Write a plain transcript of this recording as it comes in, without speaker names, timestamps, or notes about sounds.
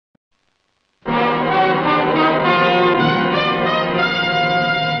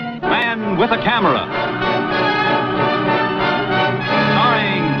the Camera.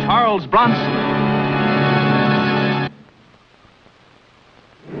 Starring Charles Bronson.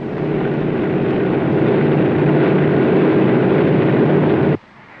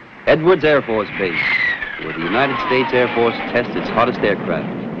 Edwards Air Force Base, where the United States Air Force tests its hottest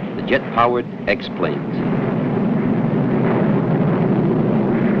aircraft, the jet-powered X-planes.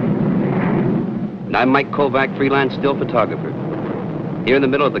 And I'm Mike Kovac, freelance still photographer, here in the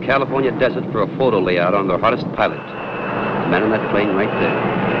middle of the California desert for a photo layout on their hottest pilot, the man on that plane right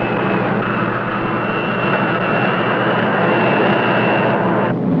there.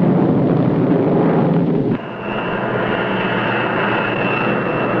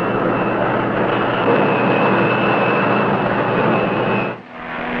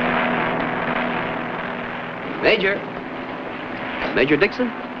 Major Dixon?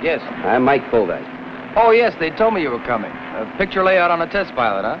 Yes. I'm Mike Kovac. Oh, yes, they told me you were coming. A picture layout on a test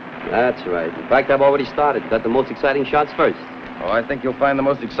pilot, huh? That's right. In fact, I've already started. Got the most exciting shots first. Oh, I think you'll find the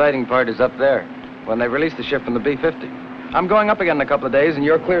most exciting part is up there, when they release the ship from the B-50. I'm going up again in a couple of days, and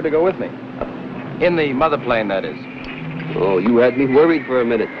you're cleared to go with me. In the mother plane, that is. Oh, you had me worried for a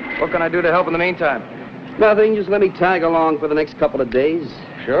minute. What can I do to help in the meantime? Nothing. Just let me tag along for the next couple of days.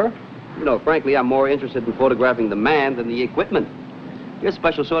 Sure. You know, frankly, I'm more interested in photographing the man than the equipment. You're a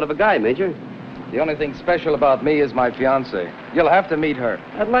special sort of a guy, Major. The only thing special about me is my fiancée. You'll have to meet her.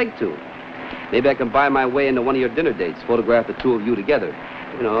 I'd like to. Maybe I can buy my way into one of your dinner dates, photograph the two of you together.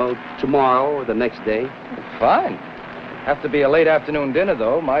 You know, tomorrow or the next day. Fine. Have to be a late afternoon dinner,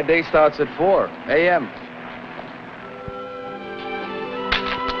 though. My day starts at 4 a.m.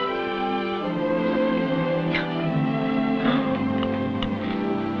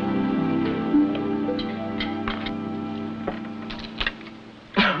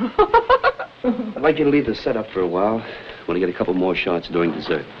 I'd like you to leave the set up for a while. I want to get a couple more shots during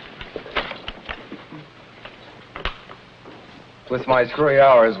dessert. With my screwy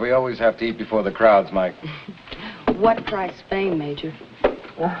hours, we always have to eat before the crowds, Mike. What price fame, Major?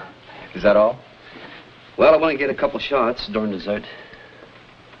 Is that all? Well, I want to get a couple shots during dessert.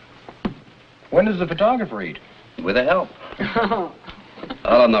 When does the photographer eat? With her help. Oh,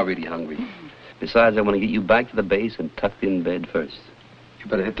 I'm not really hungry. Besides, I want to get you back to the base and tucked in bed first. You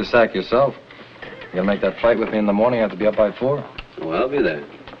better hit the sack yourself. You're gonna make that flight with me in the morning. I have to be up by 4. Well, I'll be there.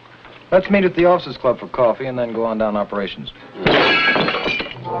 Let's meet at the officers' club for coffee and then go on down operations.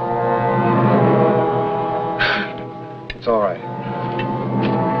 It's all right.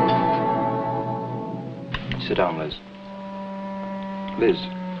 Sit down, Liz. Liz.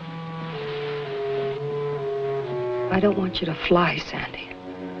 I don't want you to fly, Sandy.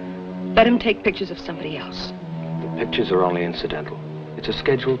 Let him take pictures of somebody else. The pictures are only incidental. It's a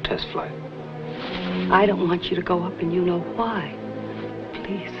scheduled test flight. I don't want you to go up and you know why.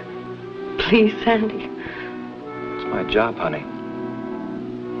 Please. Please, Sandy. It's my job, honey.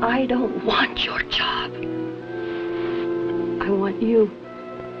 I don't want your job. I want you.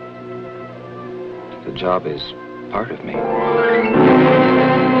 The job is part of me.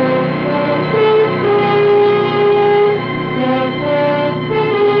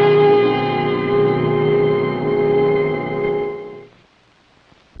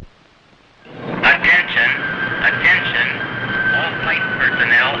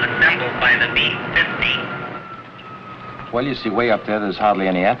 Well, you see, way up there's hardly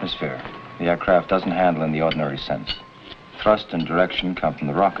any atmosphere. The aircraft doesn't handle in the ordinary sense. Thrust and direction come from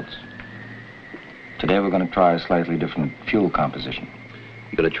the rockets. Today we're going to try a slightly different fuel composition.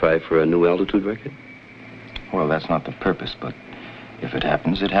 You going to try for a new altitude record? Well, that's not the purpose, but if it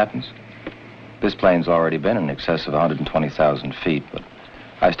happens, it happens. This plane's already been in excess of 120,000 feet, but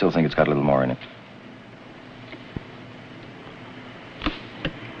I still think it's got a little more in it.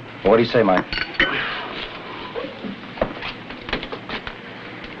 What do you say, Mike?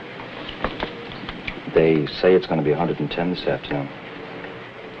 They say it's going to be 110 this afternoon.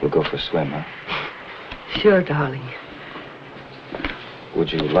 We'll go for a swim, huh? Sure, darling.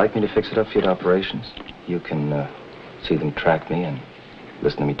 Would you like me to fix it up for you at operations? You can see them track me and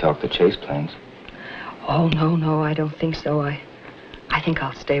listen to me talk to chase planes. Oh, no, I don't think so. I think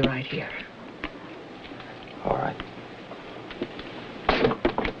I'll stay right here. All right.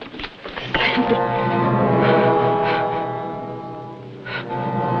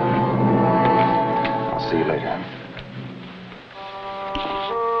 I'll see you later.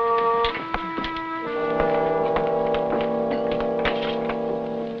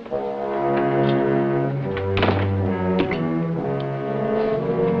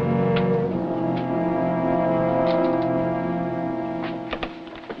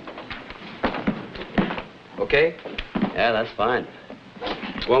 Okay? Yeah, that's fine.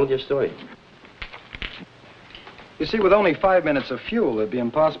 What's wrong with your story? You see, with only 5 minutes of fuel, it'd be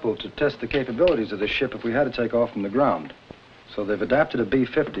impossible to test the capabilities of the ship if we had to take off from the ground. So they've adapted a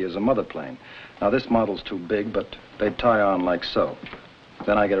B-50 as a mother plane. Now, this model's too big, but they'd tie on like so.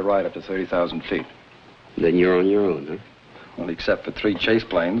 Then I get a ride up to 30,000 feet. Then you're on your own, huh? Well, except for 3 chase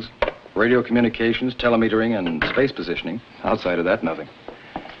planes, radio communications, telemetering, and space positioning. Outside of that, nothing.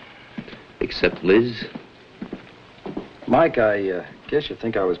 Except Liz? Mike, I guess you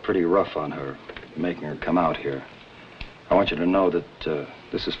think I was pretty rough on her, making her come out here. I want you to know that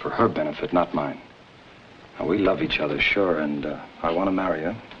this is for her benefit, not mine. Now, we love each other, sure, and I want to marry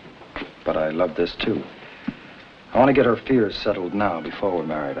her. But I love this, too. I want to get her fears settled now, before we're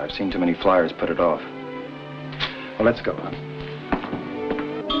married. I've seen too many flyers put it off. Well, let's go, huh?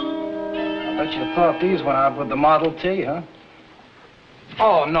 I bet you thought these went out with the Model T, huh?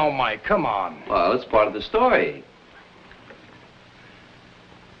 Oh, no, Mike, come on. Well, it's part of the story.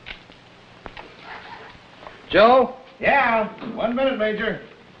 Joe? Yeah, 1 minute, Major.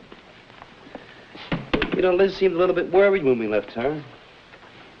 You know, Liz seemed a little bit worried when we left her.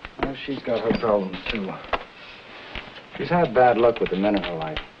 Well, she's got her problems, too. She's had bad luck with the men in her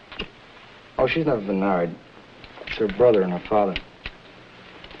life. Oh, she's never been married. It's her brother and her father.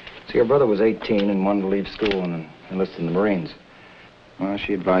 See, her brother was 18 and wanted to leave school and enlist in the Marines. Well,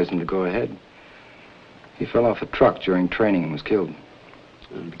 she advised him to go ahead. He fell off a truck during training and was killed.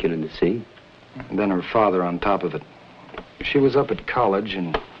 I'm beginning to see. And then her father on top of it. She was up at college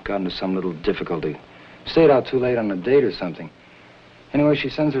and got into some little difficulty. Stayed out too late on a date or something. Anyway, she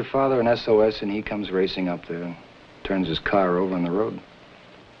sends her father an SOS and he comes racing up there and turns his car over on the road.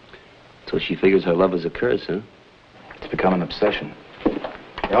 So she figures her love is a curse, huh? It's become an obsession.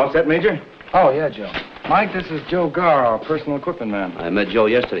 You all set, Major? Oh, yeah, Joe. Mike, this is Joe Garr, our personal equipment man. I met Joe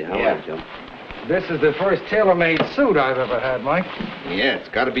yesterday. How Yeah. are you, Joe? This is the first tailor-made suit I've ever had, Mike. Yeah, it's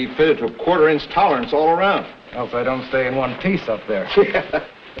got to be fitted to a 1/4-inch tolerance all around. Else I don't stay in one piece up there.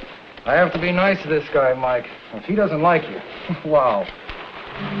 I have to be nice to this guy, Mike. If he doesn't like you, wow.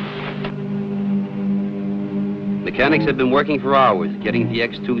 Mechanics have been working for hours, getting the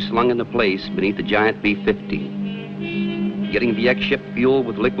X-2 slung into place beneath the giant B-50. Getting the X-ship fueled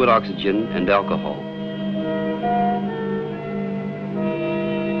with liquid oxygen and alcohol.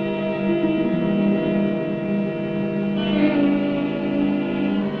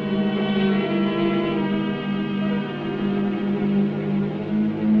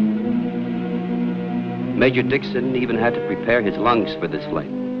 Major Dixon even had to prepare his lungs for this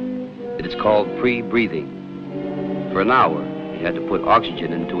flight. It is called pre-breathing. For an hour, he had to put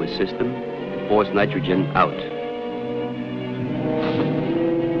oxygen into his system and force nitrogen out.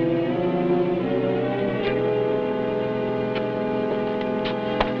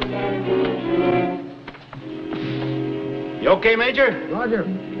 You okay, Major? Roger.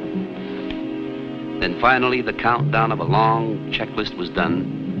 Then finally, the countdown of a long checklist was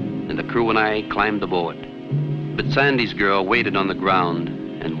done, and the crew and I climbed aboard. But Sandy's girl waited on the ground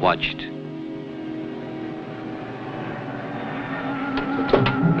and watched.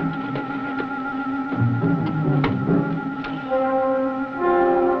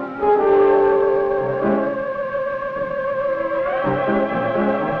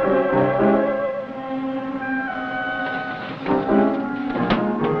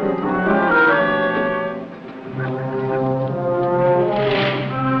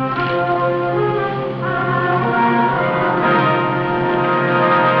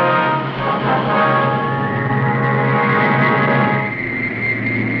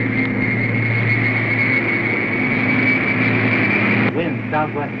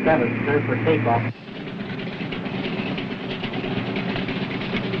 Southwest 7, clear for takeoff.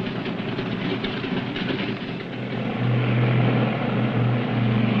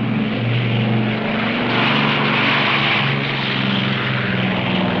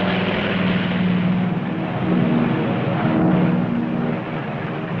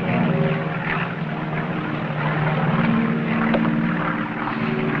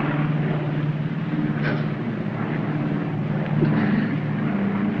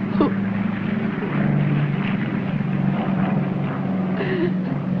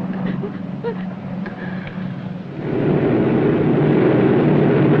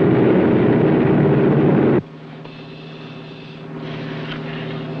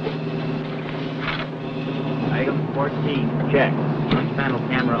 Check. Launch panel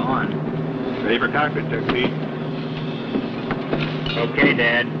camera on. Ready for cockpit, Tech Pete. Okay,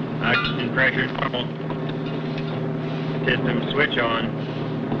 Dad. Oxygen pressure normal. System switch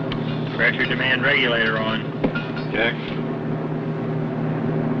on. Pressure demand regulator on. Check.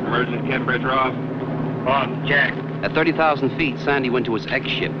 Emergency chem pressure off. Off. Check. At 30,000 feet, Sandy went to his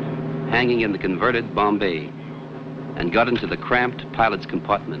X-ship, hanging in the converted Bombay. and got into the cramped pilot's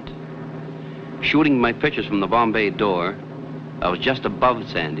compartment. Shooting my pictures from the Bombay door, I was just above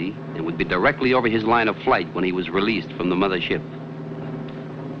Sandy and would be directly over his line of flight when he was released from the mothership.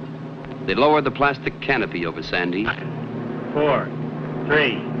 They lowered the plastic canopy over Sandy. 4,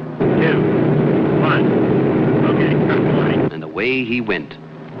 3, 2, 1. Okay, cut the line. And away he went.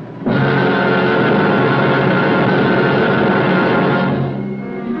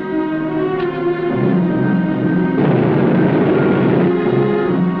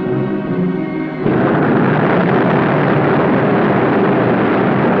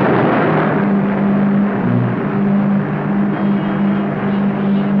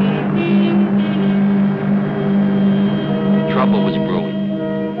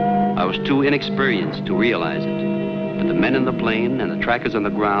 Too inexperienced to realize it, but the men in the plane and the trackers on the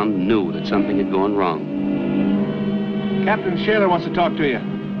ground knew that something had gone wrong. Captain Shaler wants to talk to you.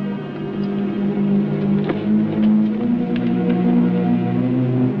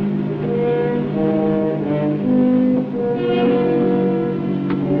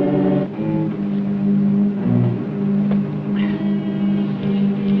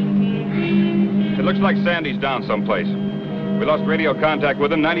 It looks like Sandy's down someplace. We lost radio contact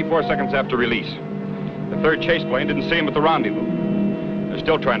with him 94 seconds after release. The third chase plane didn't see him at the rendezvous. They're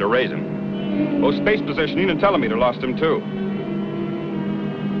still trying to raise him. Both space positioning and telemeter lost him, too.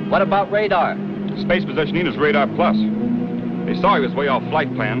 What about radar? Space positioning is radar plus. They saw he was way off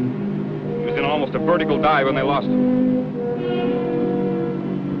flight plan. He was in almost a vertical dive when they lost him.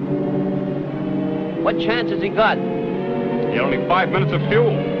 What chance has he got? He had only 5 minutes of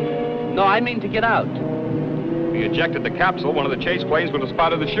fuel. No, I mean to get out. If he ejected the capsule, one of the chase planes would have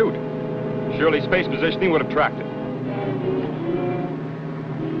spotted the chute. Surely space positioning would have tracked it.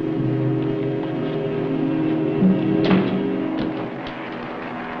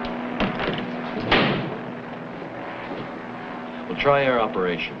 We'll try air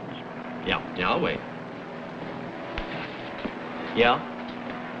operations. Yeah, I'll wait. Yeah?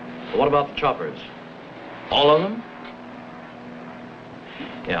 Well, what about the choppers? All of them?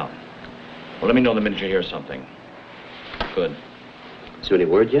 Yeah. Well, let me know the minute you hear something. Good. Is there any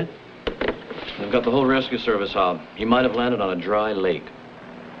word yet? I've got the whole rescue service out. He might have landed on a dry lake.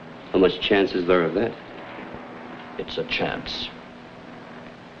 How much chance is there of that? It's a chance.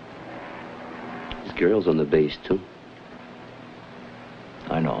 This girl's on the base, too.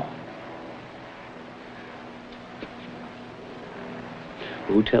 I know.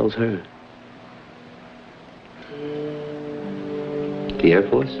 Who tells her? The Air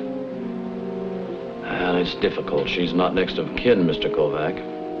Force? Well, it's difficult. She's not next of kin, Mr. Kovac.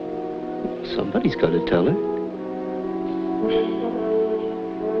 Somebody's got to tell her.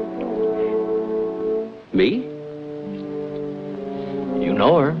 Me? You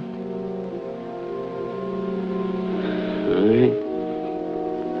know her. All right.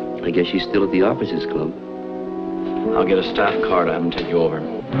 I guess she's still at the Officers Club. I'll get a staff car to have him take you over.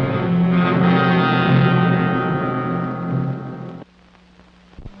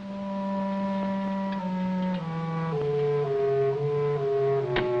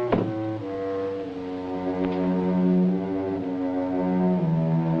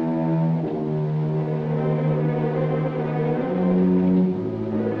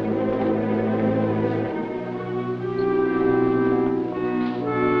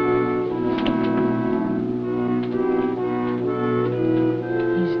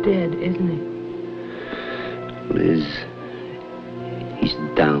 Dead, isn't he? Liz, he's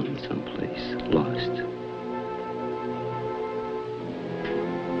down someplace, lost.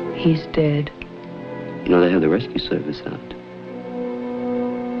 He's dead. You know, they have the rescue service out.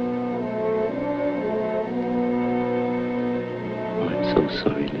 Oh, I'm so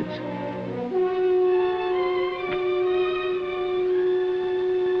sorry, Liz.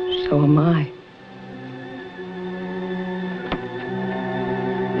 So am I.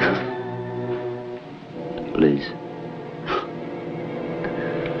 Liz.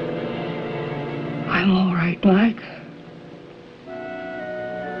 I'm all right, Mike.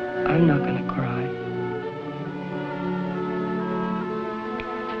 I'm not gonna cry.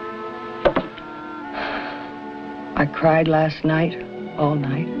 I cried last night, all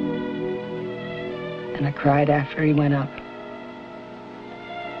night. And I cried after he went up.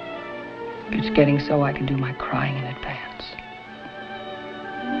 It's getting so I can do my crying in advance.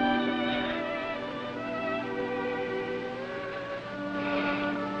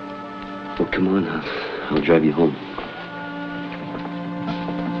 Well, come on, I'll drive you home.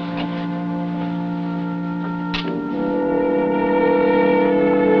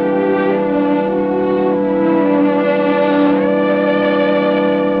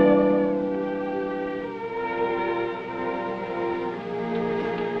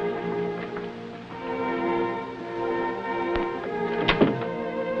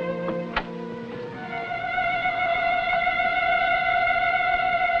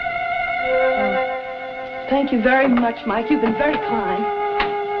 Thank you very much, Mike. You've been very kind.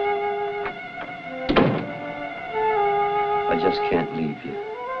 I just can't leave you.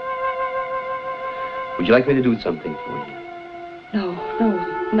 Would you like me to do something for you? No,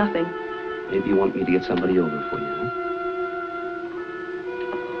 nothing. Maybe you want me to get somebody over for you,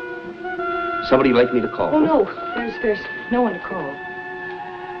 huh? Somebody you'd like me to call? Oh, no. There's no one to call.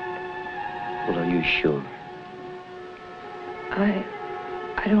 Well, are you sure? I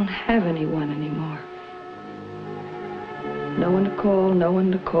don't have anyone anymore. No one to call, no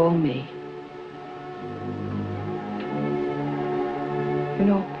one to call me. You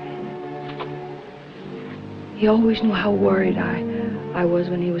know, he always knew how worried I was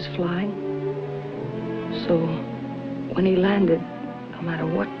when he was flying. So, when he landed, no matter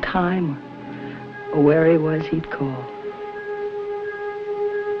what time or where he was, he'd call.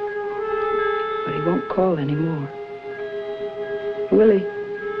 But he won't call anymore. Will he?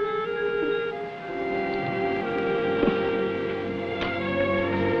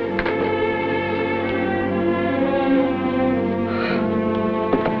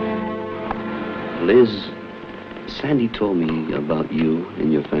 Liz, Sandy told me about you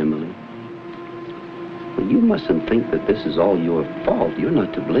and your family. Well, you mustn't think that this is all your fault. You're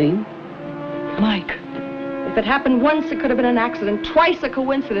not to blame. Mike, if it happened once, it could have been an accident. Twice a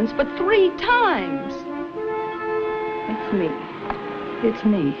coincidence, but 3 times. It's me. It's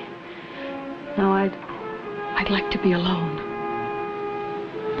me. Now, I'd like to be alone.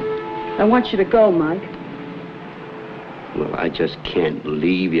 I want you to go, Mike. Well, I just can't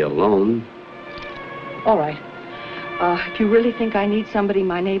leave you alone. All right. If you really think I need somebody,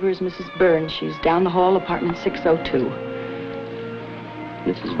 my neighbor is Mrs. Burns. She's down the hall, apartment 602.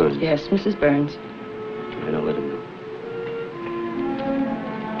 Mrs. Burns? Yes, Mrs. Burns. All right, I'll let him know.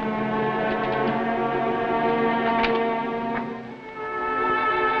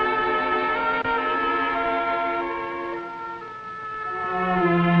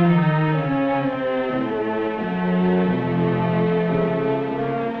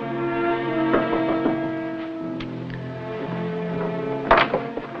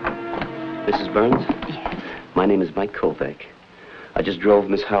 Mrs. Burns? Yes. My name is Mike Kovac. I just drove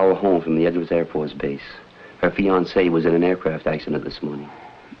Miss Howell home from the Edwards Air Force Base. Her fiancé was in an aircraft accident this morning.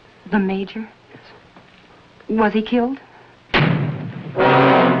 The Major? Yes. Was he killed?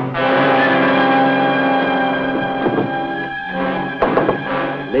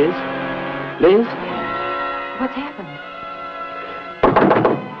 Liz? Liz? What's happened?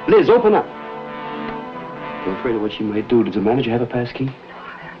 Liz, open up. I'm afraid of what she might do. Does the manager have a pass key?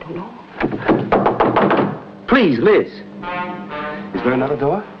 I don't know. Please, Liz. Is there another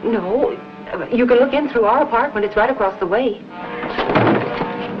door? No. You can look in through our apartment. It's right across the way.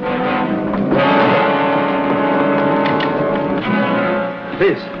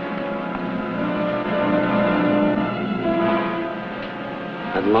 Liz.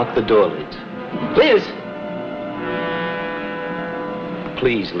 Unlock the door, Liz. Liz!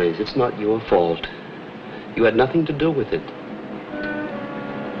 Please, Liz, it's not your fault. You had nothing to do with it.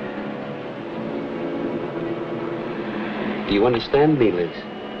 Do you understand me, Liz?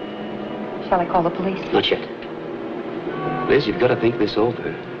 Shall I call the police? Not yet. Liz, you've got to think this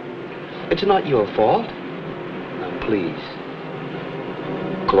over. It's not your fault. Now, please,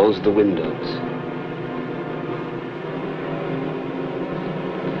 close the windows.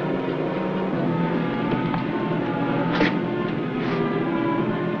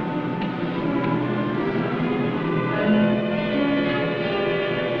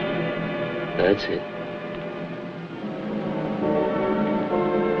 That's it.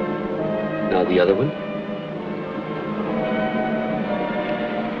 Now the other one.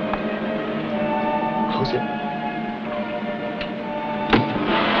 Close it.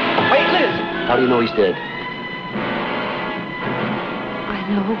 Wait, Liz! How do you know he's dead? I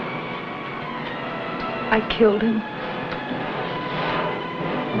know. I killed him.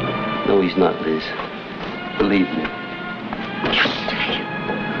 No, he's not, Liz. Believe me.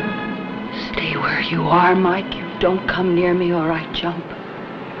 Stay where you are, Mike. You don't come near me or I jump.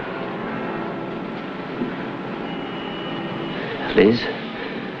 Liz,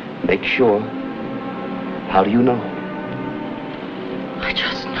 make sure. How do you know? I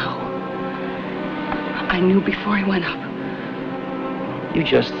just know. I knew before he went up. You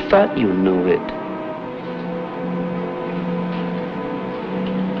just thought you knew it.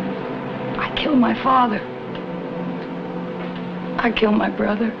 I killed my father. I killed my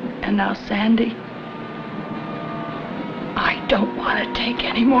brother, and now Sandy. I don't want to take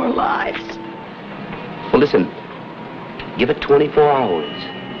any more lives. Well, listen. Give it 24 hours.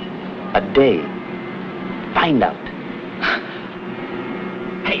 A day. Find out.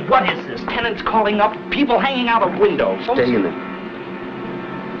 Hey, What is this? Tenants calling up, people hanging out of windows. Stay in there.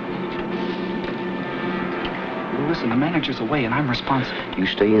 Well, listen, the manager's away and I'm responsible. You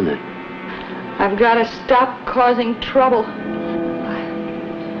stay in there. I've got to stop causing trouble.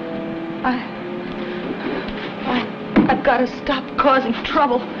 I've got to stop causing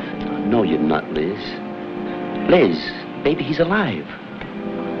trouble. No, you're not, Liz. Liz, baby, he's alive.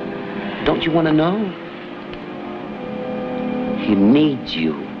 Don't you want to know? He needs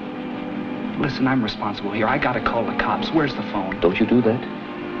you. Listen, I'm responsible here. I gotta call the cops. Where's the phone? Don't you do that.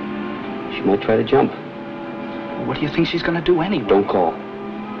 She might try to jump. What do you think she's gonna do anyway? Don't call.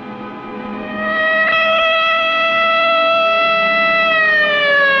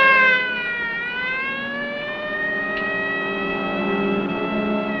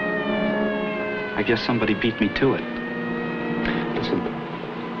 I guess somebody beat me to it. Listen,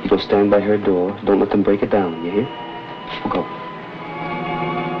 you go stand by her door. Don't let them break it down, you hear? Go.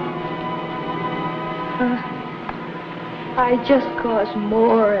 I just cause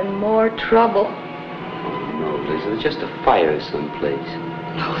more and more trouble. Oh, no, Liz, there's just a fire someplace.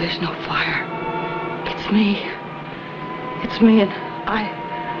 No, there's no fire. It's me. It's me, and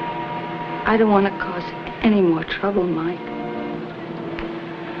I don't want to cause any more trouble, Mike.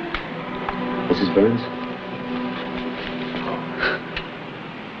 Mrs. Burns?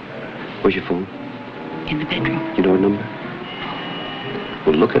 Where's your phone? In the bedroom. You know her number?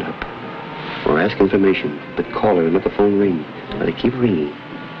 Well, look it up. Or ask information. But call her and let the phone ring. Let it keep ringing.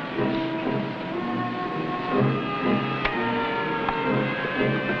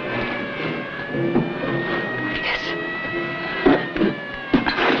 Yes.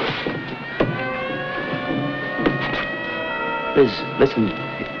 Liz, listen.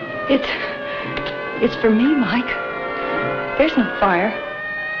 It's for me, Mike. There's no fire.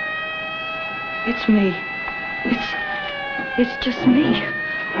 It's me. It's just me.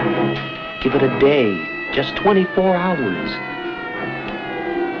 Give it a day. Just 24 hours.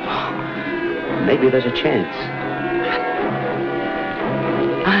 Maybe there's a chance.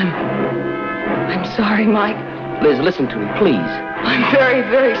 I'm sorry, Mike. Liz, listen to me, please. I'm very,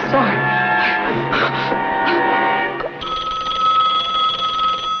 very sorry.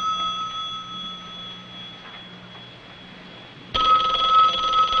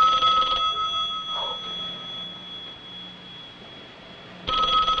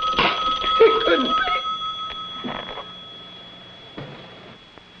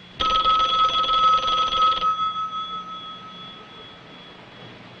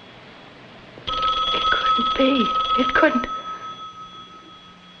 It couldn't.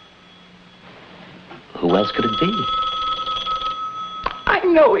 Who else could it be? I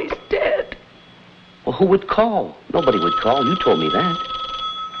know he's dead. Well, who would call? Nobody would call. You told me that.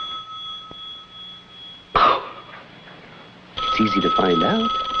 It's easy to find out.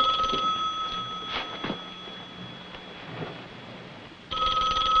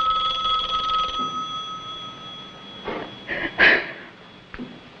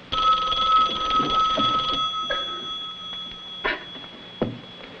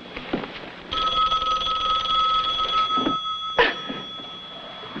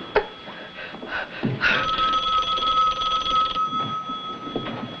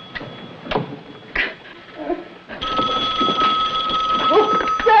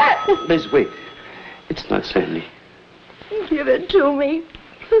 Liz, wait. It's not Sandy. Give it to me.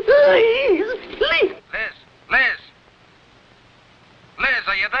 Please, please. Liz,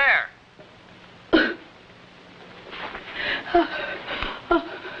 are you there?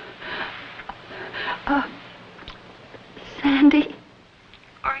 Sandy,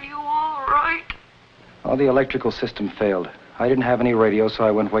 are you all right? Oh, the electrical system failed. I didn't have any radio, so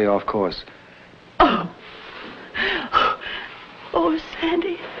I went way off course. Oh,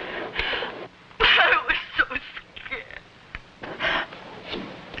 Sandy. I was so scared.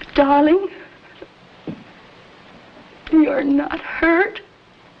 Darling, you're not hurt?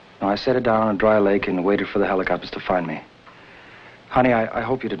 No, I set it down on a dry lake and waited for the helicopters to find me. Honey, I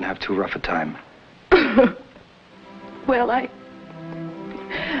hope you didn't have too rough a time. Well, I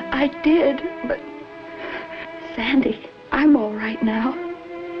did, but Sandy, I'm all right now.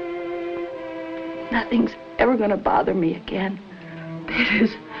 Nothing's ever gonna bother me again. It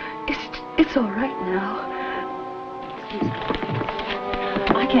is. It's all right now.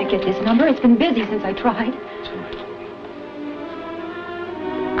 I can't get this number. It's been busy since I tried.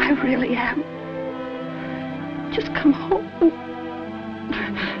 I really am. Just come home.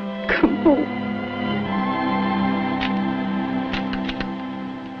 Come home.